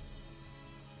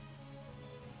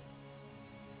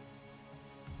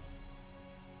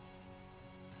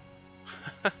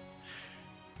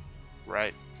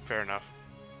 Right, fair enough.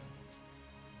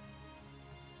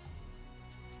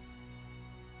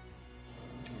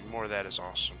 More of that is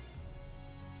awesome.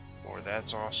 More of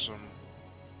that's awesome.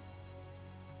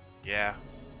 Yeah.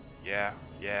 Yes.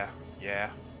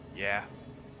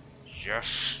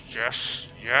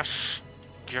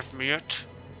 Give me it.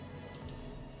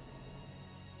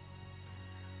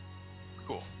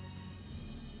 Cool.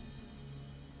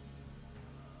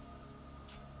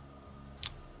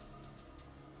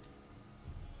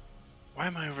 Why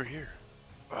am I over here?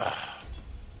 Ugh.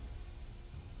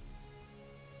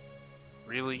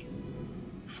 Really?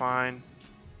 Fine.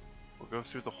 We'll go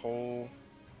through the whole...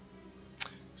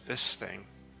 this thing.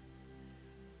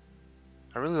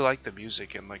 I really like the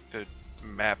music and like the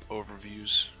map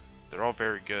overviews. They're all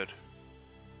very good.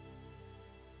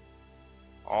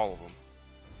 All of them.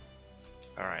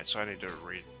 Alright, so I need to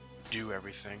redo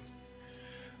everything.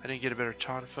 I didn't get a better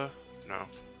Tonfa? No.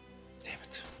 Damn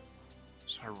it.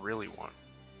 That's what I really want.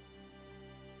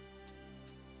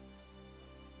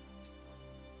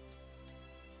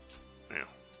 Yeah.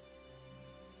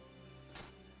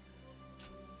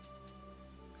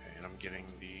 Okay, and I'm getting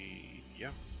the...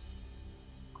 yeah.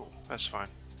 Cool, that's fine.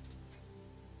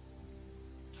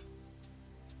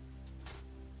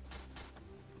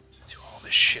 Do all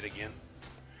this shit again.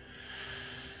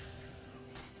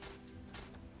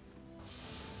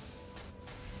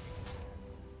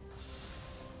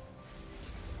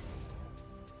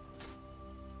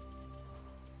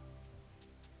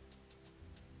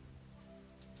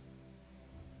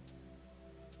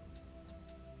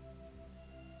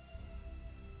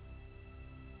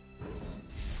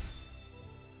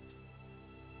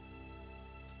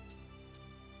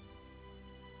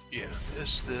 Yeah,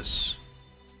 this.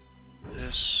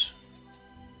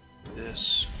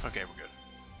 Okay, we're good.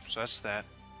 So that's that.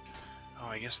 Oh,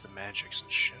 I guess the magics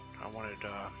and shit. I wanted,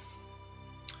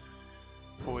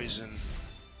 poison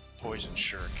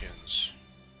shurikens.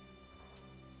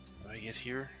 Did I get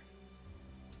here?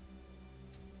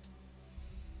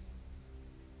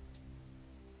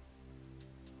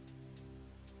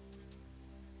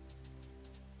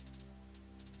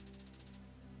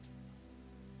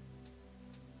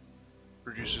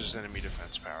 Reduces enemy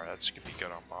defense power. That's gonna be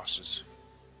good on bosses.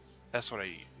 That's what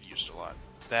I used a lot.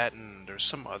 That, and there's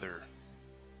some other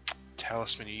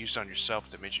talisman you used on yourself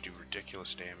that made you do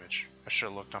ridiculous damage. I should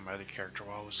have looked on my other character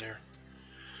while I was there.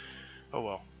 Oh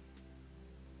well.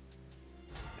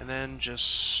 And then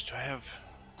just, do I have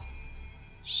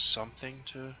something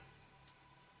to...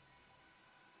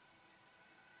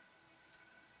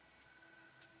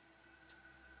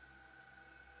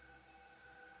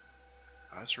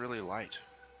 Oh, that's really light.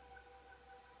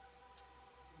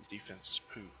 Defense is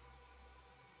poo.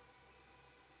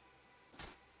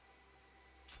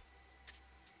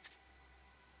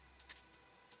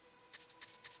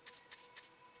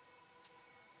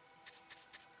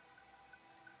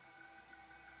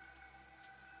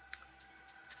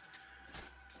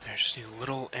 I just need a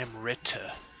little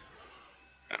Amrita.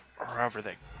 Or however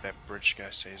that bridge guy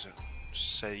says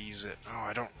it. Oh,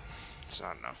 I don't... It's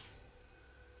not enough.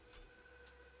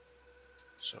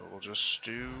 So we'll just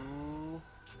do...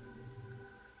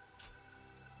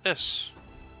 this.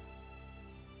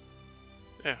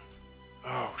 Yeah.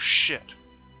 Oh, shit.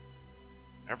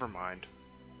 Never mind.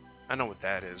 I know what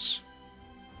that is.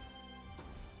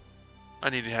 I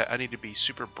need to be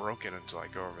super broken until I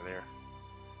go over there.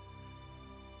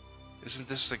 Isn't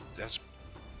this the... that's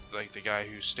like the guy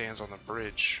who stands on the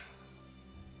bridge?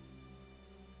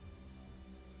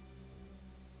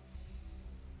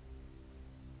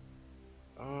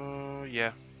 Oh,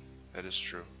 yeah. That is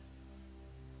true.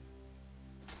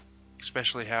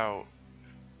 Especially how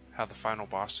the final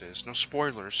boss is. No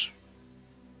spoilers.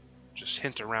 Just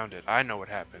hint around it. I know what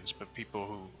happens, but people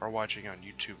who are watching on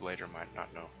YouTube later might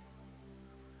not know.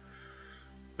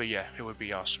 But yeah, it would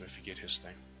be awesome if you get his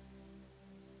thing.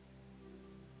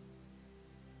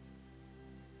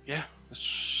 Yeah,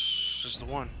 this is the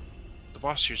one. The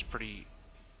boss here is pretty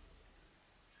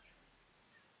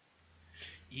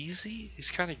easy.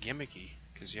 He's kind of gimmicky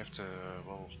because you have to,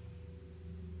 well,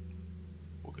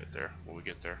 we'll get there when we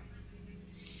get there.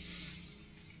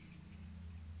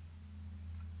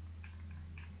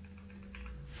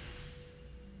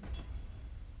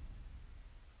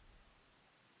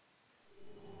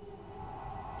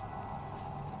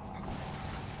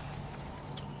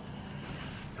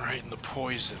 Right in the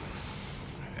poison.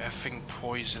 Effing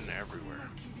poison everywhere.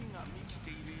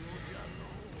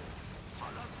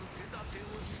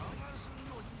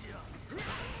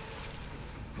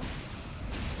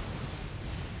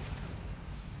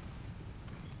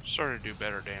 Starting to do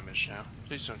better damage now.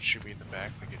 Please don't shoot me in the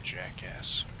back like a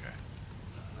jackass. Okay.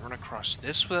 Run across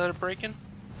this without it breaking?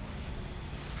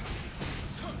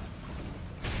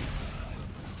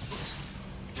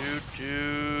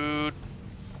 Dude.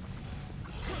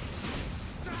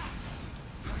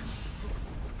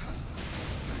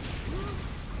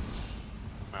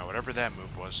 Wow, whatever that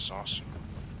move was is awesome.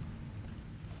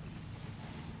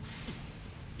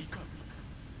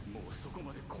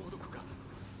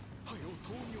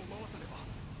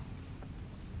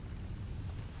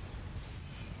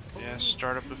 Yeah,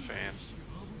 start up the fan.